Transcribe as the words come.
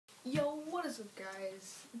What is up,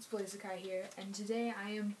 guys? It's Blazikai here, and today I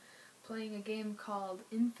am playing a game called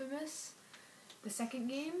InFamous, the second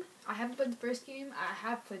game. I haven't played the first game. I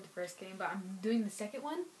have played the first game, but I'm doing the second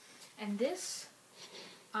one. And this,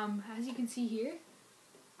 as you can see here,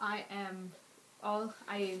 I am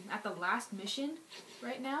at the last mission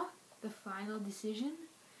right now, the final decision.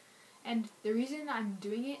 And the reason I'm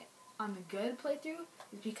doing it on the good playthrough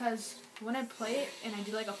is because when I play it and I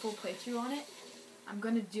do like a full playthrough on it, I'm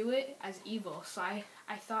going to do it as evil. So I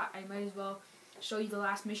thought I might as well show you the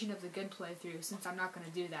last mission of the good playthrough since I'm not going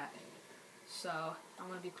to do that. So I'm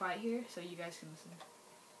going to be quiet here so you guys can listen.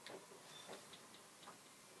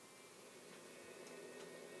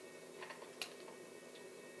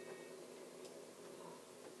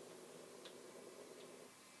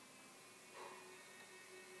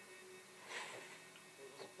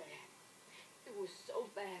 It was so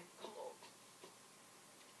bad, Cole.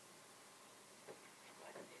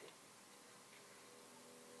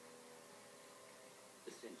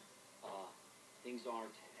 Listen, things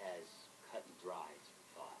aren't as cut and dry as we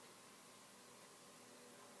thought.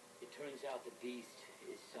 It turns out the Beast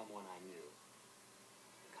is someone I knew.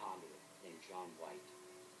 A conduit named John White.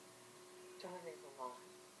 John is alive.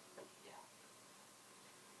 Yeah.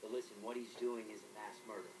 But listen, what he's doing is a mass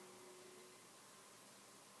murder.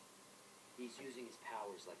 He's using his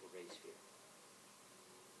powers like a ray sphere.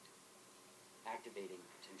 Activating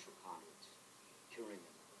potential conduits. Curing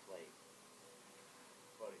them of the plague.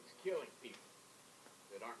 But he's killing people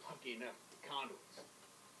that aren't lucky enough to be conduits.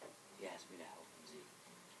 He asked me to help him, Z.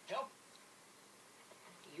 Help?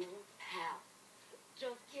 Your pal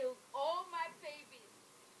just killed all my babies.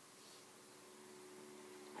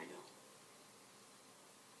 I know.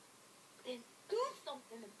 Then do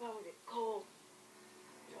something about it, Cole.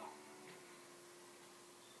 We are.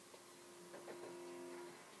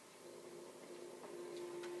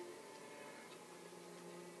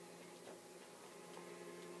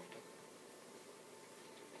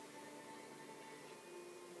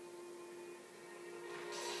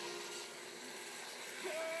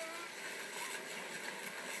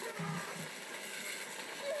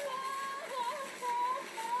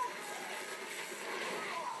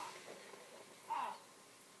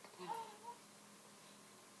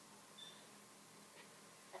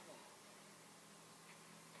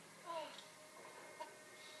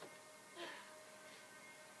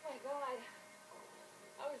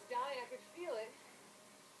 I could feel it.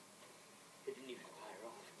 It didn't even fire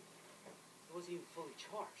off. It wasn't even fully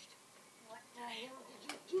charged. What the hell did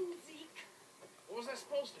you do, Zeke? What was I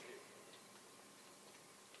supposed to do?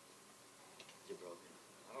 Is it broken?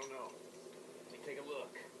 I don't know. Let me take a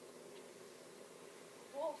look.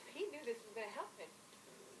 Wolf, he knew this was going to happen.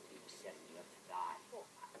 He was setting me up to die. Well,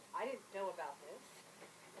 I didn't know about this.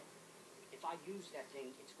 If I use that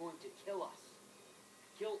thing, it's going to kill us.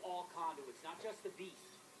 Kill all conduits, not just the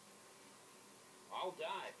Beast. I'll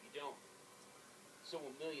die if you don't. So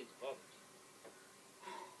will millions of others.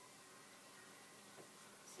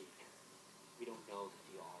 Zeke, we don't know that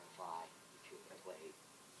the RFI can cure the plague.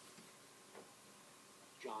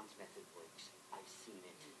 John's method works. I've seen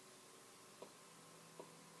it.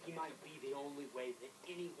 He might be the only way that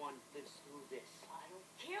anyone lives through this. I don't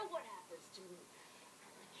care what happens to me.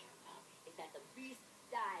 All I care about is that the Beast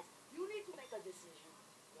dies. You need to make a decision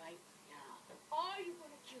right now. Are you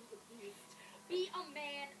going to kill the Beast? Be a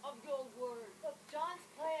man of your word. Look, John's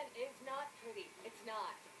plan is not pretty. It's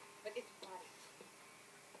not. But it's right.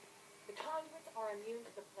 The conduits are immune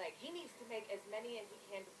to the plague. He needs to make as many as he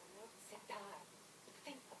can before more sick die.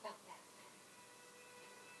 Think about that.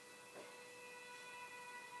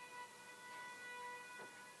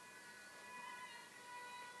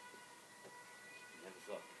 Never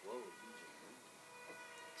thought the blow would be John.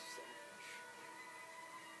 It's selfish.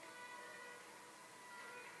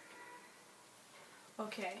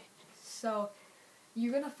 Okay, so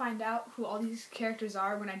you're going to find out who all these characters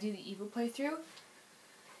are when I do the evil playthrough.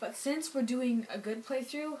 But since we're doing a good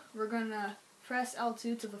playthrough, we're going to press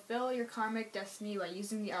L2 to fulfill your karmic destiny by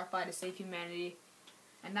using the RFI to save humanity.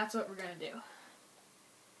 And that's what we're going to do.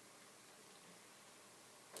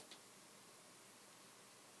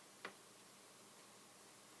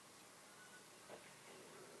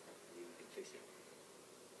 You can fix it.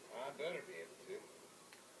 I better be able to.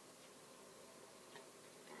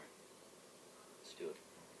 Let's do it.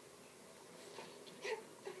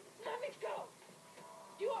 Let me go.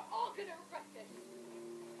 You are all going to regret this.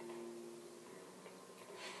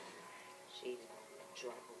 She's in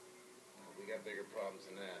trouble. We got bigger problems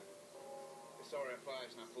than that. This RFI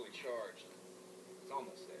is not fully charged. It's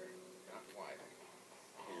almost there. Not quite.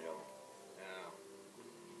 Hand it over. Now,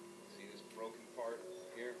 see this broken part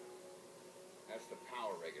here? That's the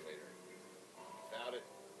power regulator. Without it,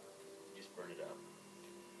 you just burn it up.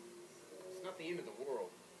 It's not the end of the world.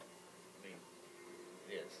 I mean,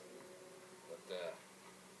 it is. But,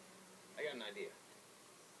 I got an idea.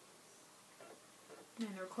 Man,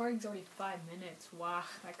 the recording's already 5 minutes. Wow,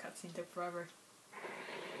 that cutscene took forever.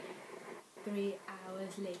 3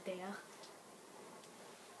 hours later.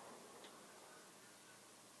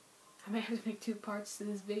 I might have to make 2 parts to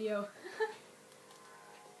this video.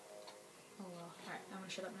 Oh well. Alright, I'm gonna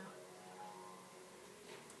shut up now.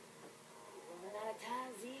 Running out of time,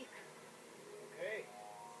 Zeke. Okay.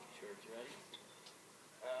 Sure it's ready?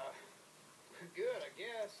 Good, I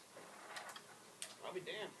guess. I'll be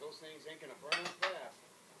damned if those things ain't gonna burn up fast.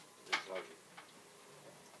 Sergeant.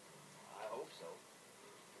 I hope so.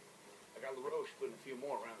 I got LaRoche putting a few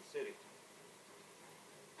more around the city.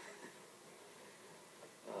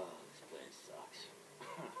 Oh, this plan sucks.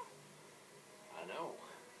 I know.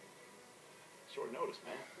 Short notice,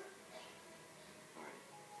 man. Alright.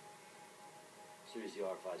 As soon as the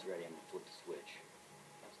R5's ready, I'm gonna flip the switch.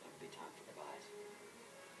 It's not gonna be time for goodbyes.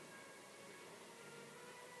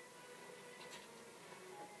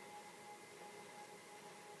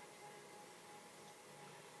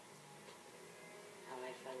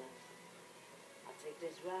 Alright, fellas. I'll take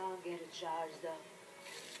this round, get it charged up.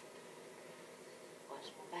 Watch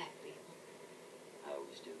my back, people. I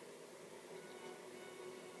always do.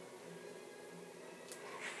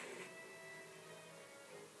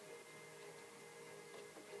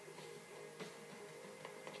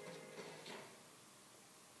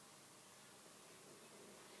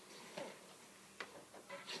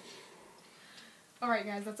 Alright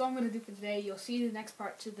guys, that's all I'm going to do for today. You'll see the next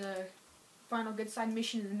part to the final good side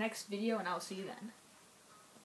mission in the next video, and I'll see you then.